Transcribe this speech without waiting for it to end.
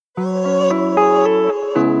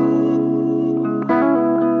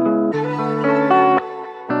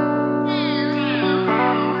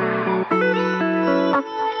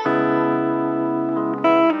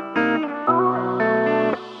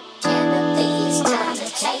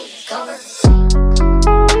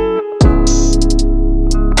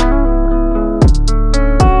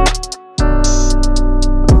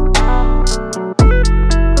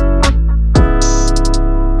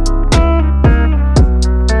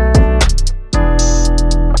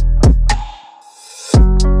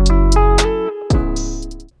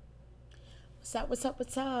What's up?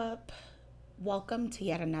 What's up? Welcome to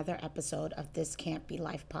yet another episode of This Can't Be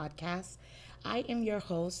Life podcast. I am your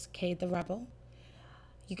host, Kay the Rebel.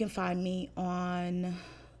 You can find me on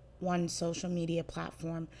one social media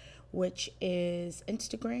platform, which is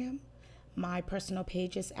Instagram. My personal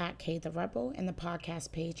page is at Kay the Rebel, and the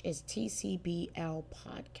podcast page is TCBL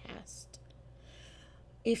Podcast.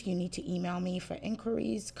 If you need to email me for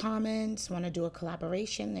inquiries, comments, want to do a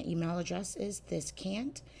collaboration, the email address is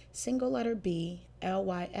thiscan't, single letter B,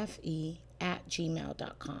 LYFE at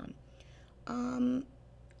gmail.com.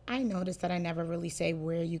 I noticed that I never really say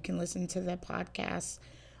where you can listen to the podcast.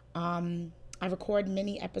 I record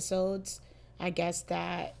many episodes, I guess,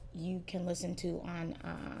 that you can listen to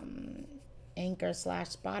on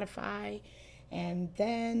Anchor/Spotify. And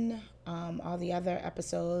then all the other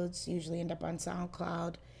episodes usually end up on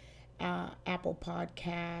SoundCloud, Apple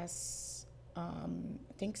Podcasts, I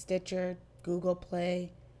think Stitcher, Google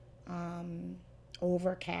Play,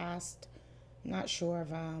 Overcast. I'm not sure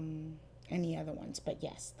of any other ones, but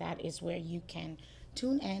yes, that is where you can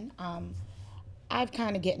tune in. I've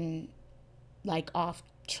kind of getting off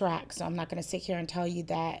track, so I'm not going to sit here and tell you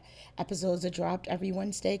that episodes are dropped every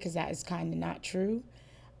Wednesday because that is kind of not true.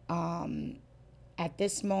 At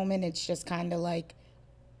this moment, it's just kind of like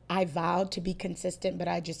I vowed to be consistent, but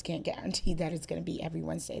I just can't guarantee that it's going to be every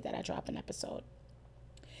Wednesday that I drop an episode.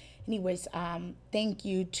 Anyways, thank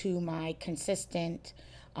you to my consistent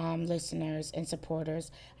listeners and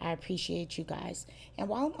supporters. I appreciate you guys. And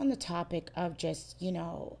while I'm on the topic of just,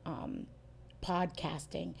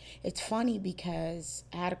 podcasting, it's funny because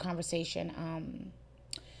I had a conversation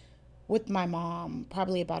with my mom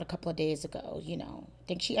probably about a couple of days ago. I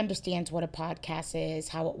think she understands what a podcast is,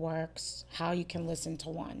 how it works, how you can listen to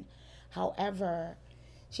one. However,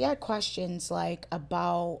 she had questions like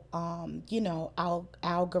about,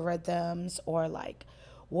 algorithms, or like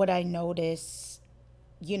what I notice,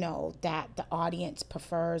 that the audience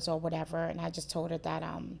prefers or whatever. And I just told her that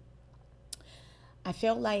I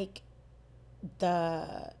feel like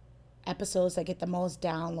the episodes that get the most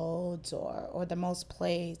downloads or the most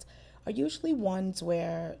plays are usually ones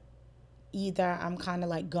where either I'm kind of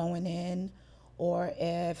like going in, or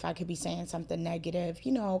if I could be saying something negative,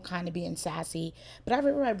 kind of being sassy. But I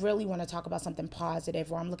really want to talk about something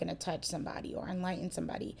positive, or I'm looking to touch somebody or enlighten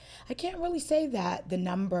somebody. I can't really say that the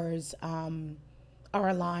numbers are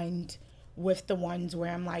aligned with the ones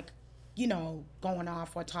where I'm like, going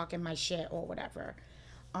off or talking my shit or whatever.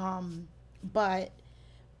 But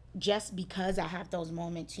just because I have those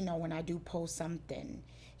moments, when I do post something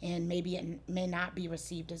and maybe it may not be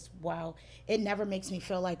received as well, it never makes me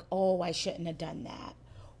feel like, oh, I shouldn't have done that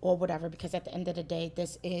or whatever, because at the end of the day,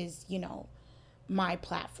 this is, my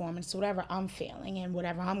platform, and it's whatever I'm feeling and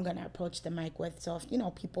whatever I'm going to approach the mic with. So if,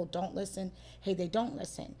 people don't listen, hey, they don't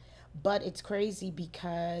listen. But it's crazy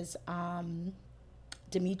because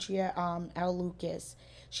Demetria L. Lucas,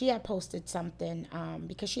 she had posted something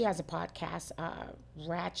because she has a podcast,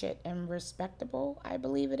 Ratchet and Respectable, I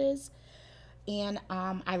believe it is. And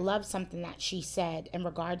I love something that she said in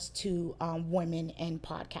regards to women in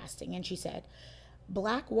podcasting. And she said,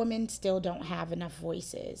 Black women still don't have enough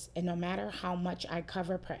voices. And no matter how much I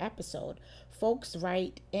cover per episode, folks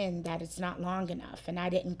write in that it's not long enough and I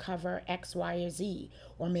didn't cover X, Y, or Z.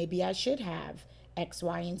 Or maybe I should have X,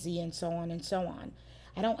 Y, and Z, and so on and so on.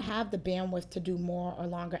 I don't have the bandwidth to do more or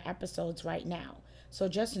longer episodes right now. So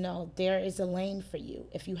just know there is a lane for you.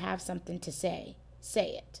 If you have something to say,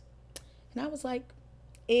 say it. And I was like,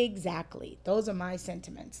 exactly. Those are my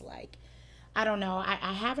sentiments. Like, I don't know.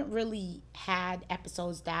 I haven't really had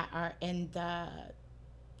episodes that are in the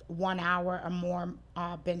 1 hour or more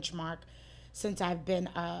benchmark since I've been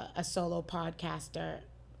a solo podcaster,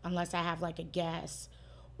 unless I have like a guest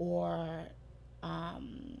or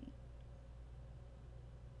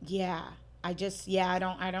yeah, I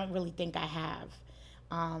don't really think I have.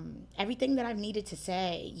 Everything that I've needed to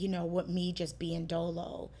say, with me just being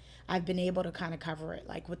dolo, I've been able to kind of cover it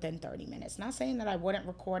like within 30 minutes. Not saying that I wouldn't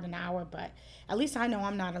record an hour, but at least I know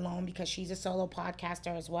I'm not alone because she's a solo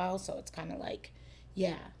podcaster as well. So it's kind of like,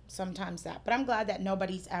 yeah, sometimes that. But I'm glad that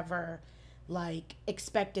nobody's ever like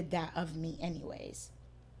expected that of me, anyways.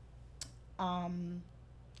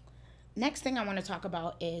 Next thing I want to talk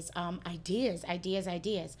about is ideas.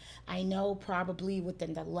 I know probably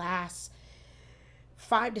within the last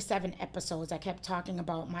 5 to 7 episodes, I kept talking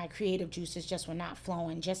about my creative juices just were not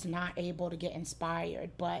flowing, just not able to get inspired.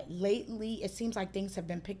 But lately, it seems like things have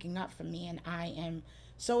been picking up for me, and I am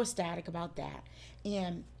so ecstatic about that.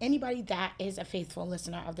 And anybody that is a faithful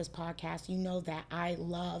listener of this podcast, you know that I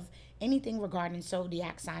love anything regarding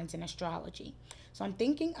zodiac signs and astrology. So I'm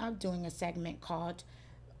thinking of doing a segment called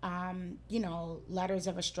letters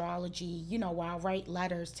of astrology, where I'll write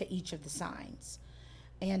letters to each of the signs.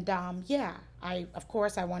 And yeah, of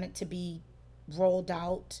course, I want it to be rolled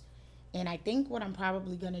out. And I think what I'm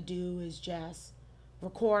probably going to do is just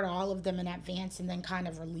record all of them in advance and then kind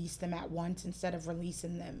of release them at once instead of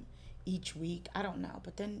releasing them each week. I don't know.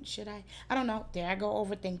 But then should I? I don't know. There I go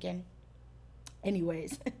overthinking.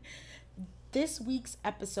 Anyways, this week's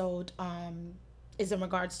episode is in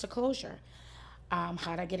regards to closure. How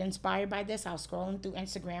did I get inspired by this? I was scrolling through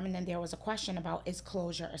Instagram and then there was a question about, is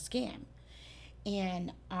closure a scam?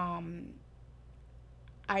 And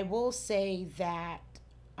I will say that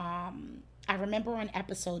I remember on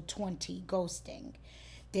episode 20, Ghosting,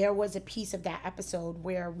 there was a piece of that episode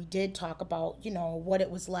where we did talk about, what it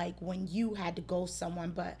was like when you had to ghost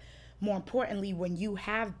someone, but more importantly, when you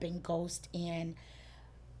have been ghosted.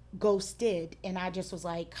 And I just was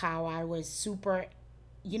like, how I was super,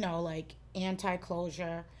 like anti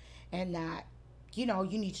closure, and that you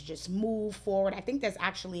need to just move forward. I think there's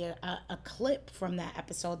actually a clip from that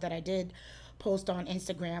episode that I did post on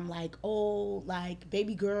Instagram, like, oh, like,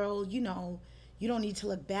 baby girl, you don't need to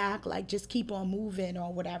look back, like, just keep on moving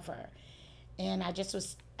or whatever. And I just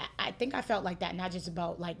was, I think I felt like that, not just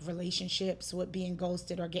about like relationships with being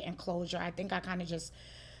ghosted or getting closure. I think I kind of just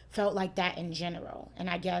felt like that in general. And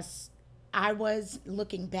I guess I was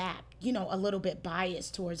looking back, a little bit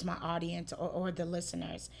biased towards my audience, or the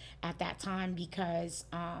listeners at that time, because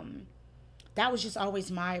that was just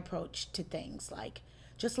always my approach to things. Like,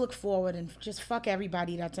 just look forward and just fuck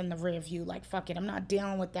everybody that's in the rear view. Like, fuck it. I'm not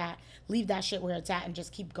dealing with that. Leave that shit where it's at and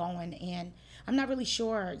just keep going. And I'm not really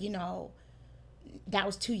sure, that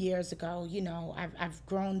was 2 years ago. I've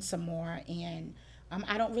grown some more, and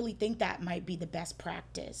I don't really think that might be the best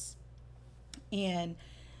practice. And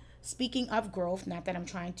speaking of growth, not that I'm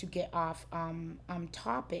trying to get off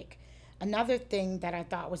topic, another thing that I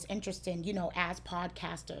thought was interesting, as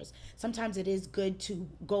podcasters, sometimes it is good to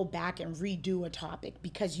go back and redo a topic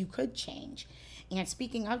because you could change. And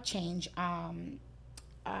speaking of change,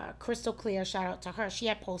 Crystal Clear, shout out to her, she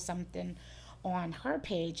had posted something on her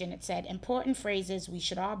page and it said, important phrases we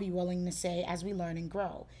should all be willing to say as we learn and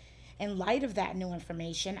grow. In light of that new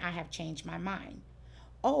information, I have changed my mind.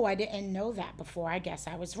 Oh, I didn't know that before. I guess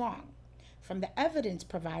I was wrong. From the evidence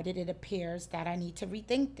provided, it appears that I need to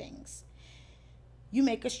rethink things. You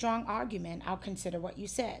make a strong argument. I'll consider what you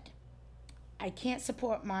said. I can't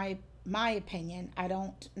support my opinion. I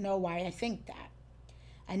don't know why I think that.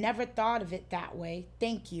 I never thought of it that way.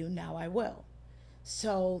 Thank you. Now I will.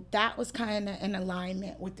 So that was kind of in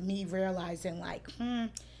alignment with me realizing, like,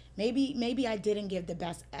 maybe I didn't give the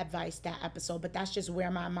best advice that episode, but that's just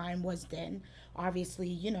where my mind was then.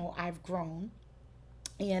 Obviously, I've grown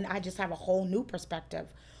and I just have a whole new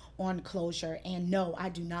perspective on closure. And no, I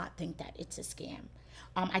do not think that it's a scam.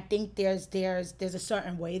 I think there's a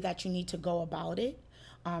certain way that you need to go about it,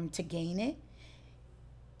 to gain it.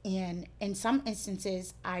 And in some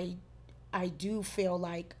instances, I do feel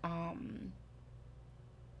like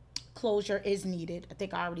closure is needed. I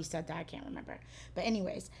think I already said that. I can't remember. But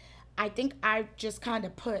anyways, I think I just kind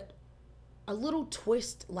of put a little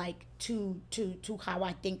twist, like, to how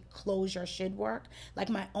I think closure should work, like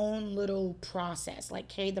my own little process, like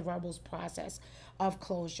Kay the Rebel's process of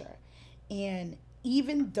closure. And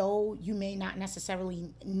even though you may not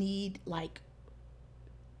necessarily need like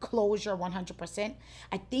closure 100%,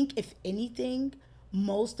 I think if anything,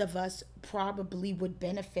 most of us probably would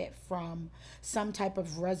benefit from some type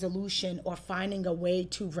of resolution or finding a way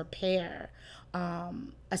to repair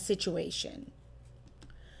a situation,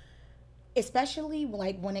 especially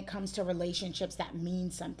like when it comes to relationships that mean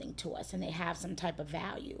something to us and they have some type of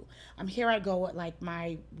value. Here I go with like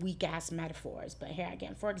my weak ass metaphors, but here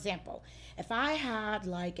again, for example, if I had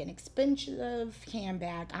like an expensive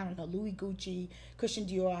handbag, I don't know, Louis, Gucci, Christian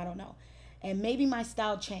Dior, I don't know, and maybe my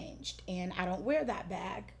style changed and I don't wear that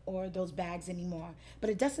bag or those bags anymore, but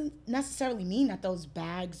it doesn't necessarily mean that those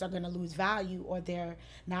bags are going to lose value or they're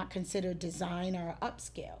not considered design or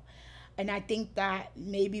upscale. And I think that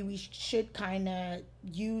maybe we should kind of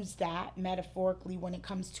use that metaphorically when it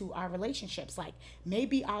comes to our relationships. Like,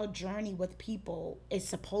 maybe our journey with people is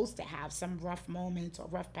supposed to have some rough moments or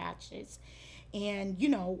rough patches. And,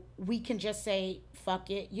 we can just say, fuck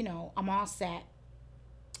it, I'm all set.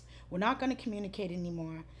 We're not going to communicate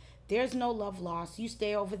anymore. There's no love lost. You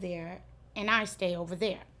stay over there and I stay over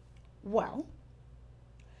there. Well,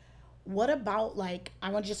 what about, like,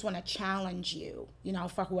 just want to challenge you,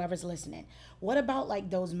 for whoever's listening. What about like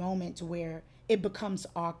those moments where it becomes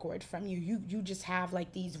awkward from you? You just have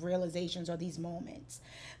like these realizations or these moments,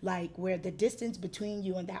 like where the distance between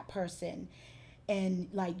you and that person and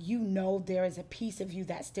like there is a piece of you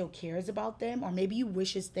that still cares about them, or maybe you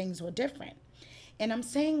wishes things were different. And I'm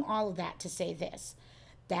saying all of that to say this,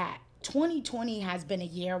 that 2020 has been a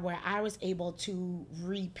year where I was able to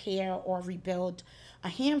repair or rebuild a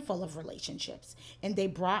handful of relationships, and they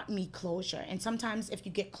brought me closure. And sometimes if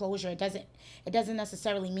you get closure, it doesn't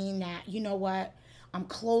necessarily mean that, you know what, I'm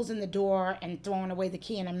closing the door and throwing away the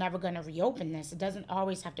key and I'm never going to reopen this. It doesn't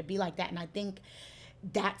always have to be like that. And I think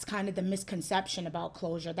that's kind of the misconception about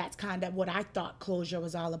closure. That's kind of what I thought closure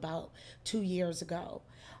was all about 2 years ago.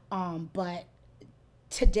 But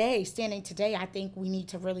today, standing today, I think we need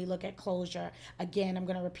to really look at closure. Again, I'm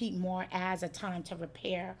going to repeat, more as a time to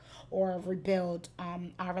repair or rebuild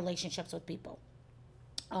our relationships with people.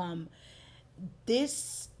 Um,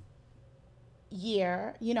 this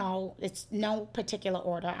year, it's no particular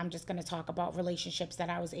order. I'm just going to talk about relationships that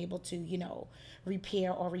I was able to,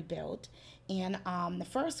 repair or rebuild. And the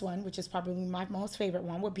first one, which is probably my most favorite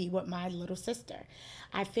one, would be with my little sister.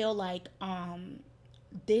 I feel like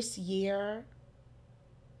this year,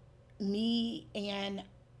 me and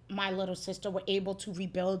my little sister were able to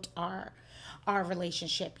rebuild our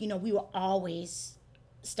relationship. We were always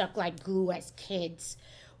stuck like glue as kids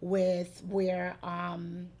with where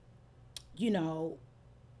you know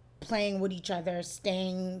playing with each other,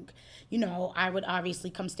 staying, I would obviously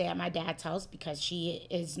come stay at my dad's house because she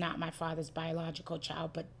is not my father's biological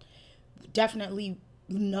child, but definitely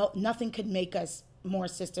nothing could make us more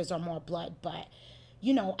sisters or more blood. But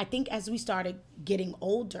I think as we started getting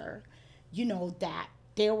older, that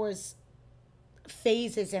there was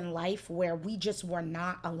phases in life where we just were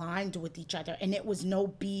not aligned with each other, and it was no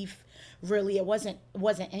beef really. It wasn't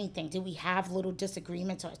anything. Did we have little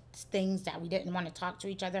disagreements or things that we didn't want to talk to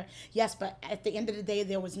each other? Yes, but at the end of the day,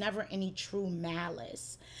 there was never any true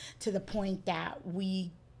malice to the point that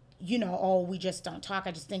oh, we just don't talk.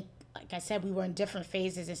 I just think, like I said, we were in different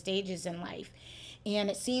phases and stages in life, and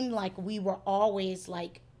it seemed like we were always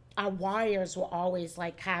like, our wires were always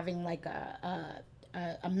like having like a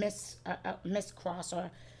miscross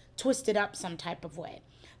or twisted up some type of way.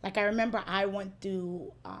 Like I remember I went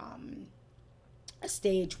through a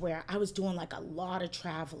stage where I was doing like a lot of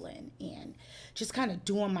traveling and just kind of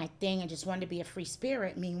doing my thing and just wanted to be a free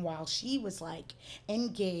spirit. Meanwhile, she was like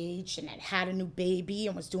engaged and had a new baby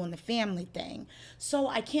and was doing the family thing. So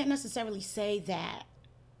I can't necessarily say that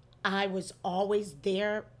I was always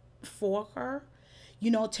there for her,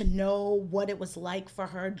 to know what it was like for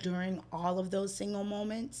her during all of those single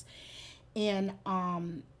moments. And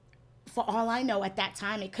for all I know, at that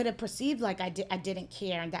time, it could have perceived like I didn't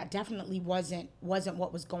care, and that definitely wasn't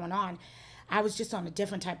what was going on. I was just on a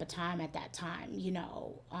different type of time at that time,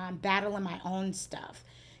 battling my own stuff.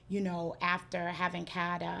 After having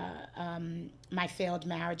had my failed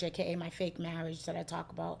marriage, aka my fake marriage that I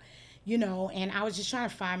talk about, and I was just trying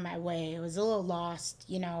to find my way. It was a little lost,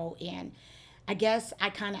 and I guess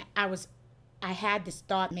I had this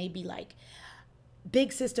thought, maybe like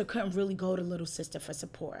big sister couldn't really go to little sister for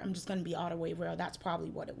support. I'm just gonna be all the way real. That's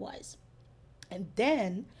probably what it was. And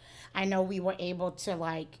then I know we were able to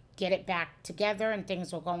like get it back together and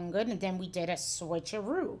things were going good. And then we did a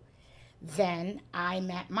switcheroo. Then I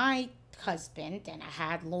met my husband and I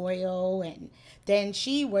had Loyal, and then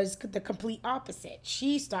she was the complete opposite.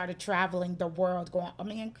 She started traveling the world, going, I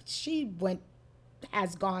mean, she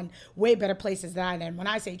has gone way better places than I did. And when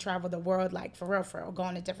I say travel the world, like for real,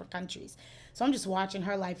 going to different countries. So I'm just watching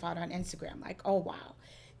her life out on Instagram, like, oh wow.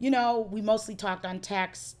 We mostly talked on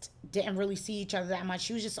text, didn't really see each other that much.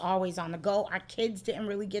 She was just always on the go. Our kids didn't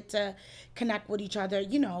really get to connect with each other,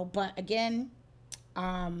 but again,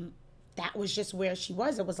 that was just where she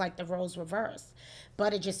was. It was like the roles reversed.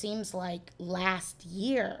 But it just seems like last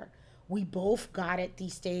year we both got at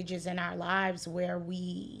these stages in our lives where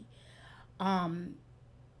we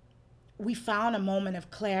found a moment of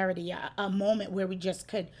clarity, a moment where we just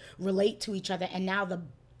could relate to each other, and now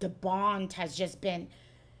the bond has just been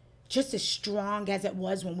just as strong as it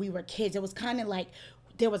was when we were kids. It was kind of like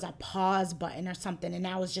there was a pause button or something, and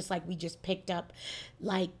now it's just like we just picked up,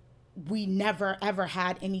 like we never ever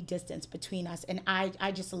had any distance between us. And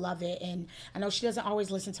I just love it. And I know she doesn't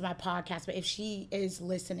always listen to my podcast, but if she is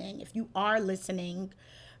listening, if you are listening,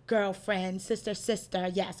 girlfriend, sister,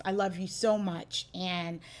 yes, I love you so much,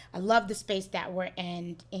 and I love the space that we're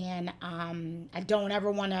in, and I don't ever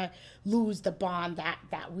want to lose the bond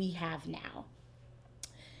that we have now.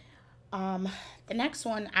 The next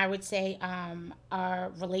one, I would say, a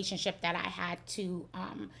relationship that I had to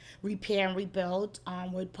repair and rebuild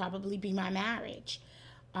would probably be my marriage.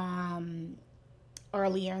 Um,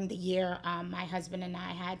 Earlier in the year, my husband and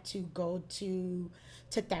I had to go to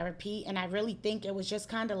therapy, and I really think it was just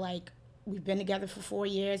kind of like we've been together for 4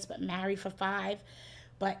 years, but married for 5.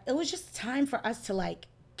 But it was just time for us to like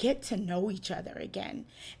get to know each other again.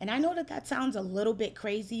 And I know that that sounds a little bit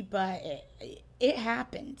crazy, but it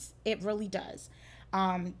happens. It really does.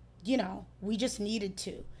 We just needed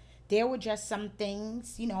to. There were just some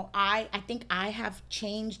things, I think I have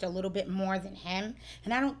changed a little bit more than him,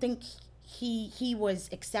 and I don't think he was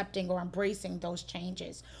accepting or embracing those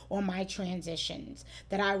changes or my transitions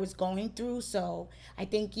that I was going through. So I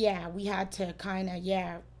think, yeah, we had to kind of,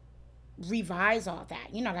 yeah, revise all that.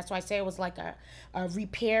 That's why I say it was like a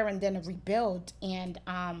repair and then a rebuild. And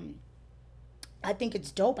I think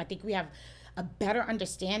it's dope. I think we have a better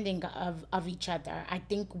understanding of each other. I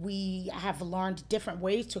think we have learned different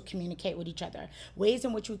ways to communicate with each other, ways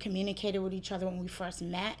in which we communicated with each other when we first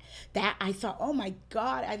met, that I thought, oh my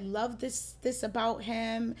God, I love this about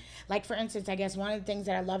him. Like, for instance, I guess one of the things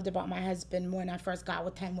that I loved about my husband when I first got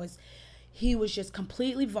with him was he was just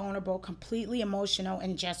completely vulnerable, completely emotional,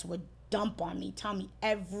 and just would dump on me, tell me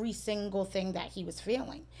every single thing that he was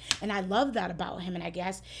feeling. And I love that about him. And I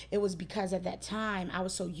guess it was because at that time I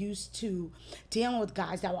was so used to dealing with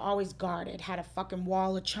guys that were always guarded, had a fucking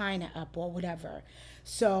wall of China up or whatever.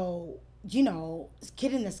 So,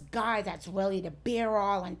 getting this guy that's ready to bear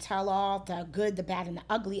all and tell all, the good, the bad, and the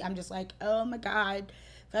ugly, I'm just like, oh my God,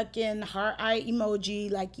 fucking heart eye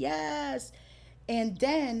emoji, like, yes. And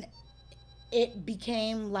then it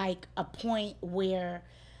became like a point where,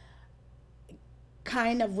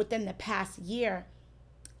 kind of within the past year,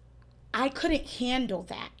 I couldn't handle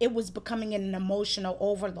that. It was becoming an emotional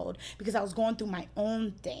overload because I was going through my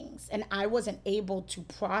own things and I wasn't able to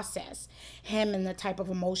process him and the type of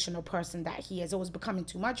emotional person that he is. It was becoming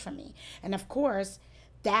too much for me. And of course,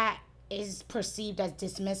 that is perceived as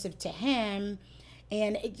dismissive to him.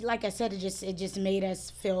 And like I said, it just made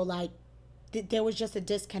us feel like there was just a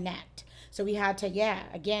disconnect. So we had to, yeah,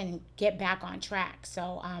 again, get back on track.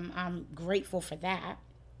 So I'm grateful for that.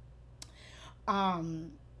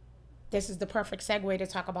 Um, this is the perfect segue to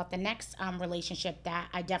talk about the next relationship that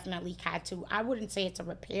I definitely had to. I wouldn't say it's a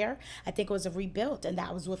repair. I think it was a rebuild, and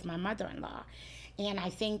that was with my mother-in-law. And I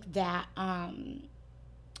think that I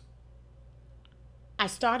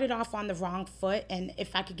started off on the wrong foot. And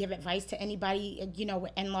if I could give advice to anybody,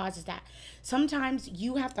 with in-laws, is that sometimes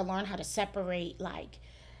you have to learn how to separate, like,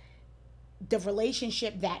 the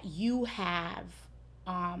relationship that you have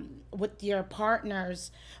with your partner's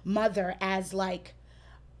mother as like,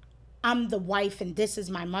 I'm the wife and this is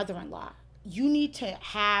my mother-in-law. You need to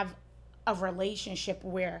have a relationship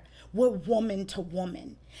where we're woman to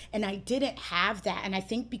woman. And I didn't have that. And I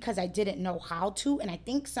think because I didn't know how to, and I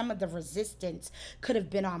think some of the resistance could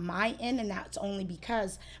have been on my end. And that's only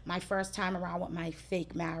because my first time around with my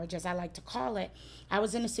fake marriage, as I like to call it, I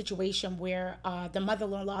was in a situation where the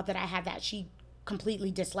mother-in-law that I had, that she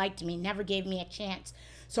completely disliked me, never gave me a chance.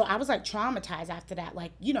 So I was like traumatized after that.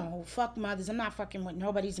 Like, fuck mothers. I'm not fucking with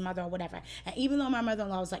nobody's mother or whatever. And even though my mother in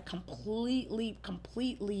law was like completely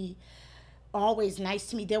always nice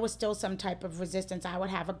to me, there was still some type of resistance. I would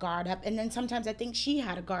have a guard up. And then sometimes I think she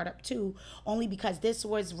had a guard up too, only because this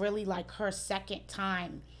was really like her second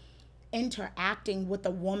time interacting with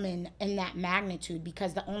a woman in that magnitude,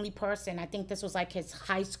 because the only person, I think this was like his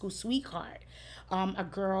high school sweetheart, a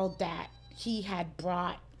girl that he had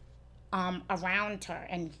brought around her,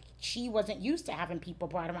 and she wasn't used to having people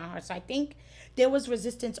brought around her. So I think there was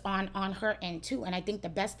resistance on her end too. And I think the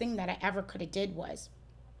best thing that I ever could have did was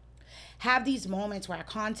have these moments where I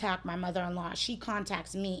contact my mother-in-law, she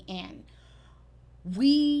contacts me, and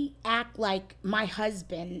we act like my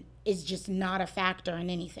husband is just not a factor in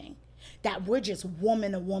anything. That we're just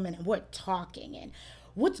woman to woman and we're talking, and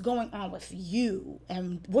what's going on with you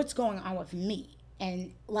and what's going on with me.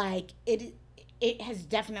 And like it has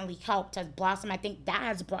definitely helped us blossom. I think that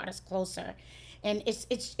has brought us closer. And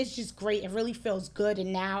it's just great. It really feels good.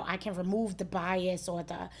 And now I can remove the bias or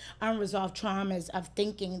the unresolved traumas of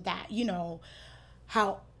thinking that,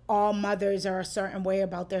 how all mothers are a certain way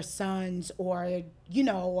about their sons, or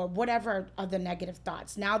or whatever other negative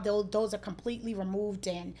thoughts. Now those are completely removed,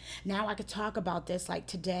 and now I could talk about this like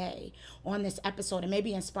today on this episode, and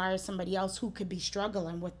maybe inspire somebody else who could be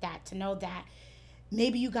struggling with that, to know that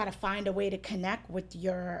maybe you got to find a way to connect with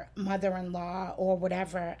your mother-in-law or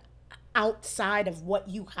whatever outside of what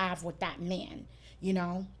you have with that man, you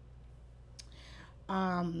know?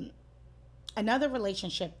 Um, Another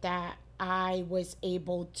relationship that I was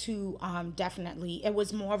able to definitely, it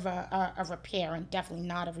was more of a repair and definitely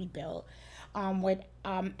not a rebuild. What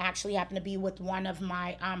actually happened to be with one of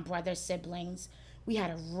my brother's siblings. We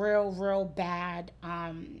had a real bad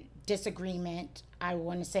disagreement. I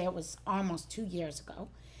want to say it was almost 2 years ago.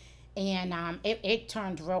 And it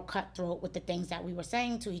turned real cutthroat with the things that we were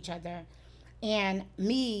saying to each other. And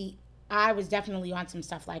me, I was definitely on some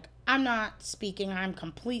stuff like, I'm not speaking, I'm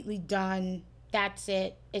completely done. That's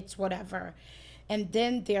it. It's whatever. And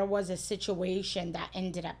then there was a situation that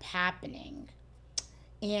ended up happening.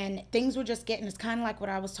 And things were just getting, it's kind of like what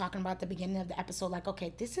I was talking about at the beginning of the episode. Like,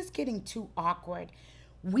 okay, this is getting too awkward.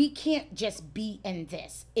 We can't just be in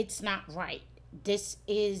this. It's not right. This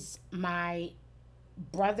is my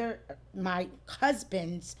brother, my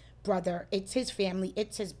husband's brother. It's his family.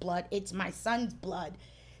 It's his blood. It's my son's blood.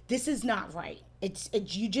 This is not right.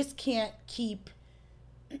 You just can't keep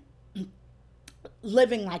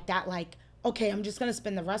living like that. Like, okay, I'm just gonna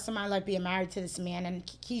spend the rest of my life being married to this man, and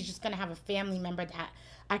he's just gonna have a family member that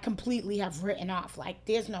I completely have written off. Like,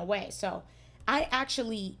 there's no way. So, I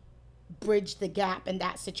actually bridged the gap in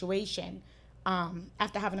that situation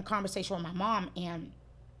after having a conversation with my mom, and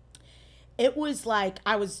it was like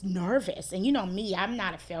I was nervous. And you know me, I'm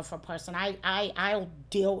not a fearful person. I'll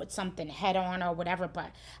deal with something head on or whatever,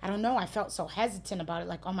 but I don't know, I felt so hesitant about it,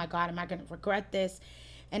 like, oh my God, am I gonna regret this?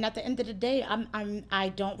 And at the end of the day, I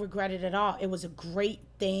don't regret it at all. It was a great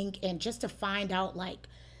thing. And just to find out, like,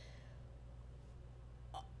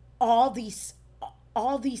 all these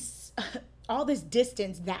all these all this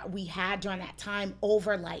distance that we had during that time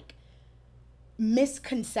over like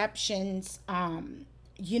misconceptions,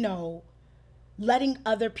 you know, letting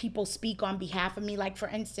other people speak on behalf of me. Like, for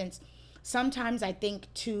instance, sometimes I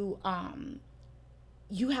think too,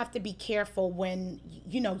 you have to be careful when,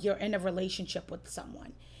 you know, you're in a relationship with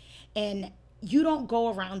someone and you don't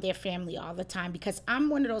go around their family all the time, because I'm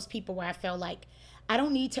one of those people where I feel like I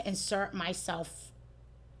don't need to insert myself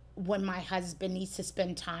when my husband needs to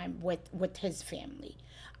spend time with his family.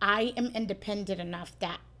 I am independent enough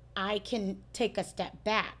that I can take a step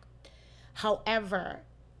back. However,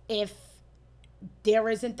 if there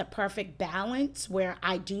isn't the perfect balance where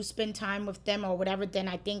I do spend time with them or whatever, then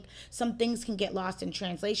I think some things can get lost in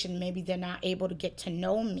translation. Maybe they're not able to get to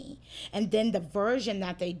know me. And then the version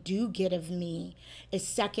that they do get of me is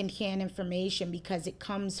secondhand information, because it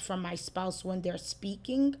comes from my spouse when they're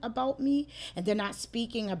speaking about me, and they're not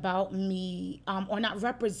speaking about me, or not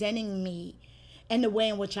representing me in the way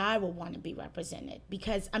in which I would want to be represented.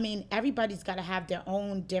 Because, I mean, everybody's got to have their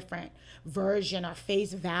own different version or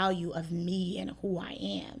face value of me and who I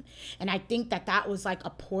am. And I think that that was like a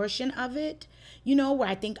portion of it, you know, where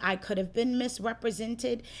I think I could have been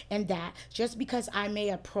misrepresented. And that just because I may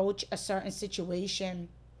approach a certain situation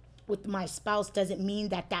with my spouse doesn't mean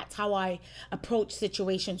that that's how I approach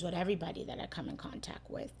situations with everybody that I come in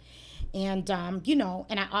contact with. And, you know,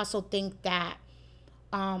 and I also think that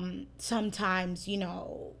sometimes, you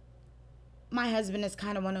know, my husband is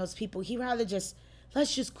kind of one of those people. He rather just,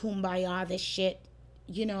 let's just kumbaya this shit,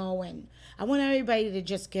 you know, and I want everybody to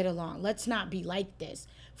just get along. Let's not be like this.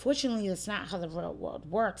 Fortunately, that's not how the real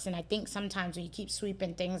world works. And I think sometimes when you keep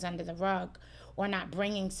sweeping things under the rug or not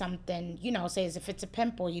bringing something, you know, say as if it's a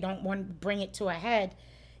pimple, you don't want to bring it to a head,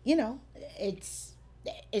 you know, it's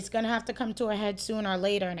gonna have to come to a head sooner or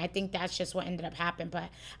later. And I think that's just what ended up happening. But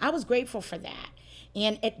I was grateful for that.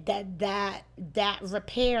 And that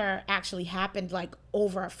repair actually happened like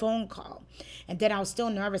over a phone call. And then I was still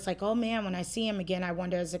nervous, like, oh man, when I see him again, I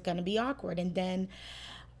wonder, is it gonna be awkward? And then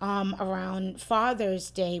around Father's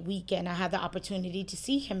Day weekend, I had the opportunity to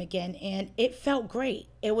see him again, and it felt great.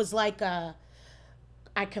 It was like I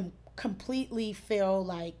can completely feel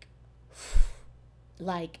like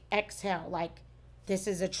exhale, like this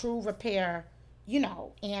is a true repair, you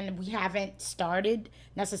know. And we haven't started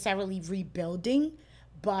necessarily rebuilding,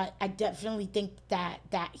 but I definitely think that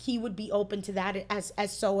he would be open to that, as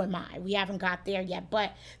so am I. We haven't got there yet,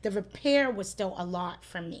 but the repair was still a lot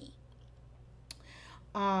for me.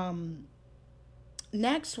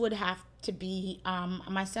 Next would have to be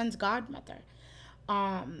my son's godmother.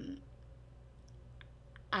 um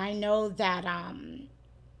I know that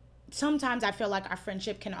sometimes I feel like our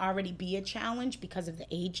friendship can already be a challenge because of the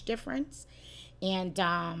age difference. And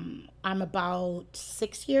I'm about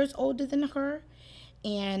 6 years older than her.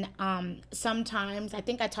 And sometimes, I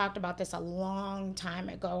think I talked about this a long time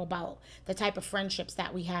ago about the type of friendships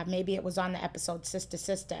that we have. Maybe it was on the episode Sister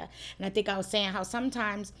Sister. And I think I was saying how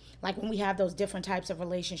sometimes, like when we have those different types of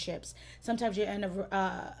relationships, sometimes you're in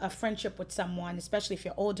a friendship with someone, especially if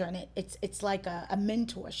you're older, and it's like a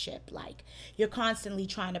mentorship. Like you're constantly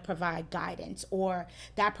trying to provide guidance, or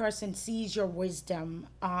that person sees your wisdom,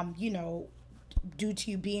 you know, due to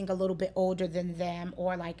you being a little bit older than them,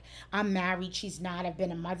 or like I'm married, she's not, I've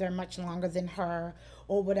been a mother much longer than her,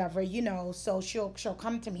 or whatever, you know. So she'll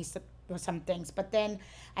come to me with some things. But then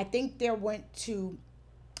I think there went to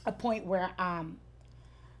a point where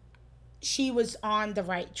she was on the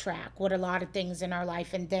right track with a lot of things in her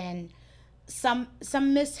life, and then some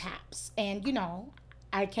mishaps. And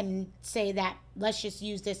I can say that, let's just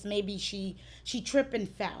use this, maybe she tripped and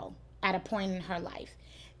fell at a point in her life.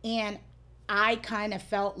 And I kind of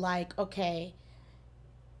felt like, okay,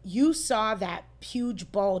 you saw that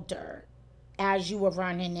huge boulder as you were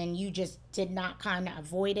running, and you just did not kind of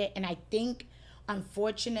avoid it. And I think,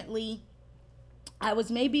 unfortunately, I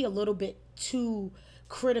was maybe a little bit too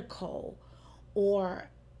critical, or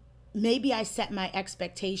maybe I set my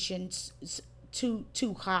expectations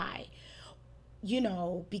too high,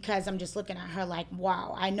 because I'm just looking at her like,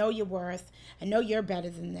 wow, I know your worth. I know you're better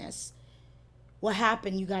than this. What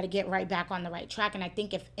happened? You got to get right back on the right track. And I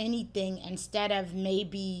think, if anything, instead of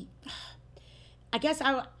maybe, I guess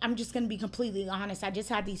I'm just going to be completely honest. I just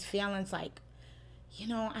had these feelings like, I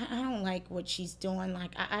don't like what she's doing.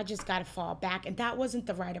 Like, I just got to fall back. And that wasn't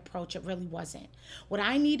the right approach. It really wasn't. What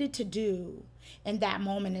I needed to do in that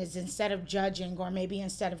moment is, instead of judging, or maybe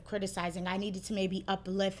instead of criticizing, I needed to maybe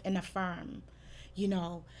uplift and affirm, you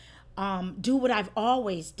know, do what I've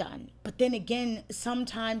always done. But then again,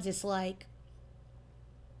 sometimes it's like,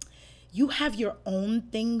 you have your own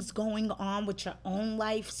things going on with your own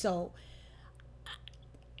life. So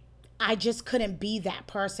I just couldn't be that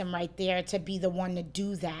person right there to be the one to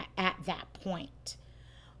do that at that point.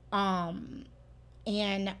 Um,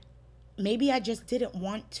 and maybe I just didn't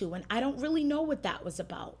want to. And I don't really know what that was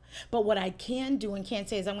about. But what I can do and can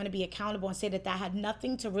say is, I'm going to be accountable and say that that had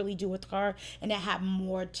nothing to really do with her, and it had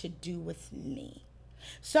more to do with me.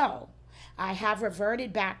 So I have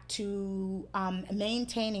reverted back to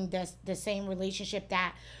maintaining the same relationship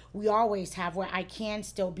that we always have, where I can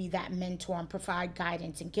still be that mentor and provide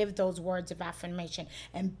guidance and give those words of affirmation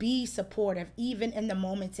and be supportive, even in the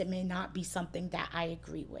moments it may not be something that I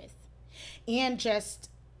agree with. And just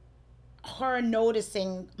her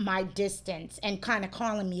noticing my distance and kind of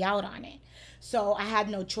calling me out on it. So I had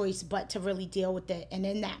no choice but to really deal with it. And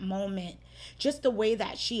in that moment, just the way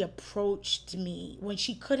that she approached me, when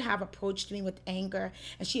she could have approached me with anger,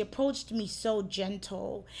 and she approached me so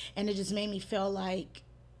gentle, and it just made me feel like,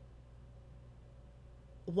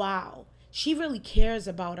 wow, she really cares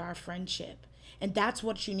about our friendship. And that's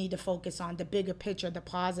what you need to focus on, the bigger picture, the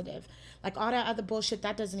positive. Like, all that other bullshit,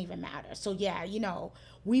 that doesn't even matter. So, yeah,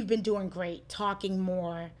 we've been doing great, talking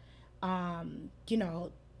more, you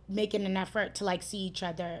know, making an effort to like see each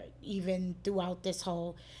other even throughout this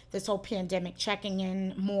whole pandemic, checking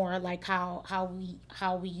in more like how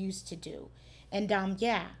we used to do. And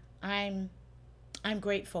yeah, I'm I'm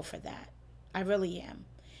grateful for that. I really am.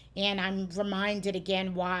 And I'm reminded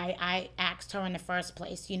again why I asked her in the first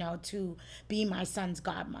place, to be my son's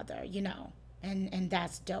godmother, and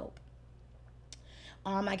that's dope.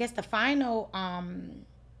 I guess the final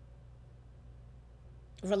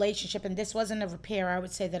relationship, and this wasn't a repair, I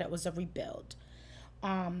would say that it was a rebuild.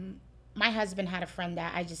 My husband had a friend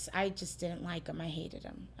that I just didn't like him. I hated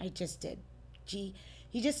him. I just did. Gee,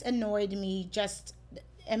 he just annoyed me, just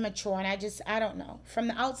immature, and I don't know. From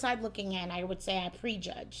the outside looking in, I would say I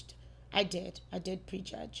prejudged. I did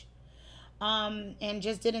prejudge. And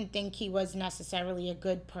just didn't think he was necessarily a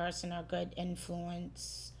good person or good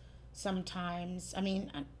influence. Sometimes, I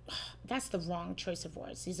mean, that's the wrong choice of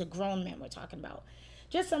words. He's a grown man we're talking about.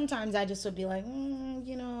 Just sometimes I just would be like,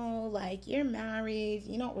 like, you're married,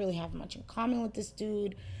 you don't really have much in common with this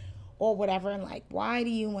dude or whatever, and like, why do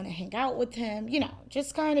you want to hang out with him?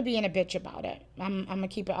 Just kind of being a bitch about it. I'm gonna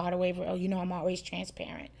keep it all the way real. I'm always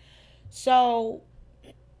transparent. So,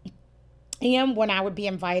 and when I would be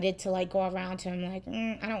invited to like go around to him, like,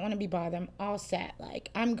 I don't want to be bothered. I'm all set. Like,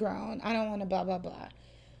 I'm grown. I don't want to blah blah blah.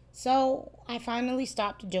 So I finally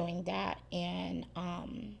stopped doing that, and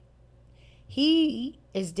he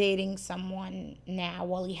is dating someone now.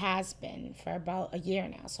 Well, he has been for about a year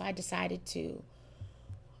now. So I decided to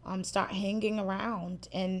start hanging around.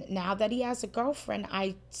 And now that he has a girlfriend,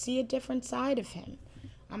 I see a different side of him.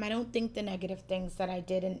 I don't think the negative things that I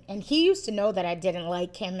did. And he used to know that I didn't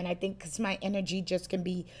like him. And I think because my energy just can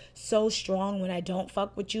be so strong when I don't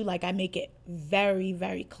fuck with you. Like, I make it very,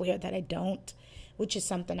 very clear that I don't, which is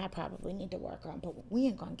something I probably need to work on. But we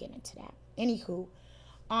ain't going to get into that. Anywho,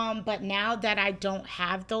 but now that I don't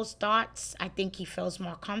have those thoughts, I think he feels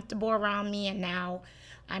more comfortable around me. And now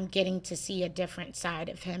I'm getting to see a different side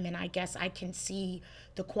of him. And I guess I can see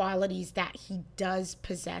the qualities that he does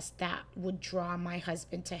possess that would draw my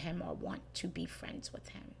husband to him or want to be friends with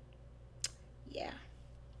him. Yeah.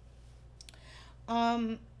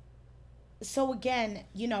 Um, so again,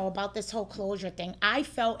 about this whole closure thing, I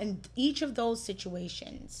felt in each of those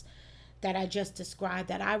situations that I just described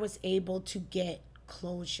that I was able to get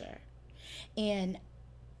closure. And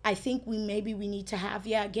I think we need to have,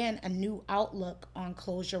 yeah, again, a new outlook on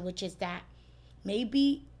closure, which is that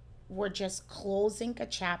maybe we're just closing a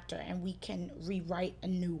chapter and we can rewrite a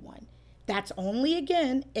new one. That's only,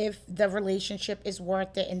 again, if the relationship is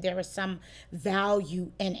worth it and there is some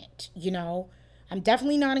value in it, you know? I'm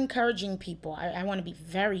definitely not encouraging people. I want to be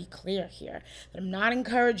very clear here that I'm not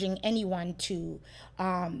encouraging anyone to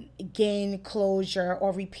gain closure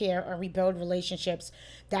or repair or rebuild relationships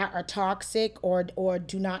that are toxic or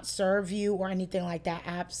do not serve you or anything like that.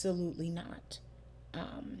 Absolutely not.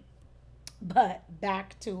 But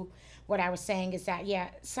back to what I was saying is that, yeah,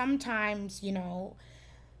 sometimes,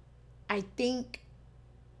 I think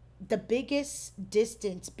the biggest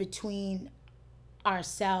distance between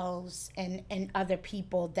ourselves and other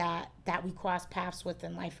people that we cross paths with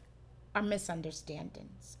in life are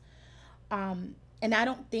misunderstandings. And I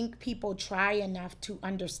don't think people try enough to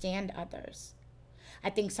understand others.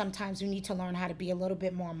 I think sometimes we need to learn how to be a little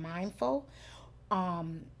bit more mindful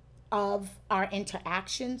um, of our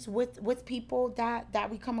interactions with people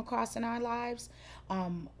that we come across in our lives.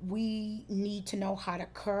 We need to know how to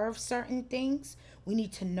curve certain things. We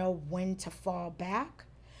need to know when to fall back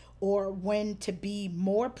or when to be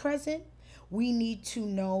more present. We need to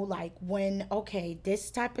know, like, when, okay,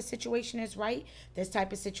 this type of situation is right, this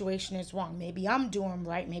type of situation is wrong. Maybe I'm doing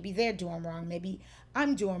right, maybe they're doing wrong, maybe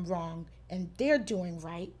I'm doing wrong and they're doing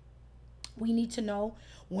right. We need to know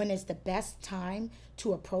when is the best time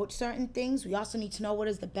to approach certain things. We also need to know what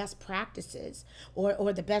is the best practices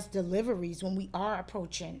or the best deliveries when we are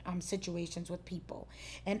approaching situations with people.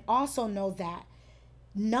 And also know that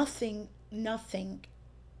nothing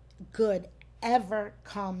good ever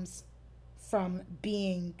comes from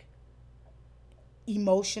being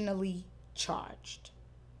emotionally charged.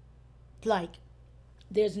 Like,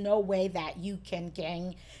 there's no way that you can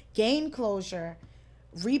gain closure,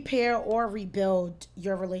 repair or rebuild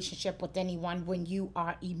your relationship with anyone when you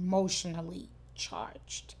are emotionally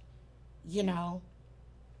charged, you know?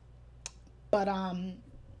 But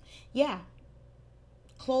yeah,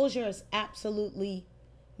 closure is absolutely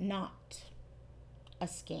not a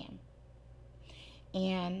scam.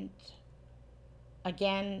 And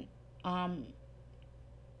again, um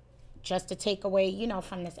just to take away,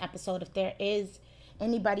 from this episode, if there is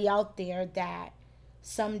anybody out there that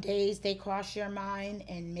some days they cross your mind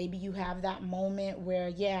and maybe you have that moment where,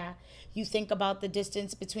 yeah, you think about the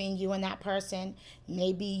distance between you and that person.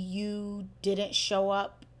 Maybe you didn't show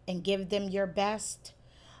up and give them your best.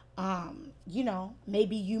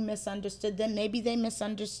 Maybe you misunderstood them. Maybe they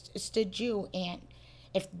misunderstood you. And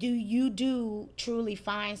if you do truly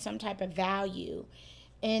find some type of value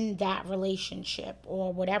in that relationship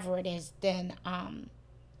or whatever it is, then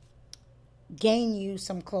gain you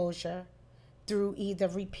some closure through either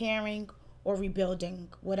repairing or rebuilding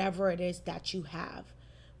whatever it is that you have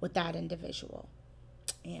with that individual.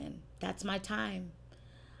 And that's my time.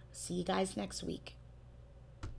 See you guys next week.